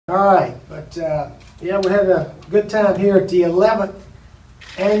All right, but yeah, we had a good time here at the 11th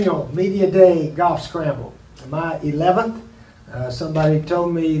Annual Media Day Golf Scramble. My 11th. Somebody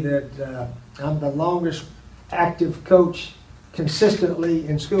told me that I'm the longest active coach consistently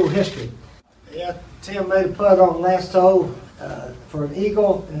in school history. Yeah, Tim made a putt on the last hole for an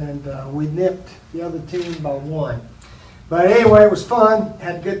eagle, and we nipped the other team by 1. But anyway, it was fun.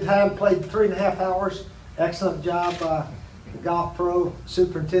 Had a good time. Played 3.5 hours. Excellent job by the golf pro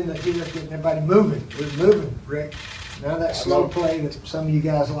superintendent here, getting everybody moving. We're moving, Rick. None of that slow play that some of you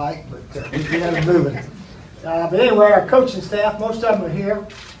guys like, but we had them moving. But anyway, our coaching staff, most of them are here,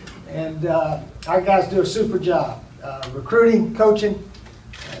 and our guys do a super job. Recruiting, coaching,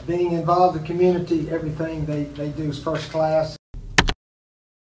 being involved in the community, everything they do is first class.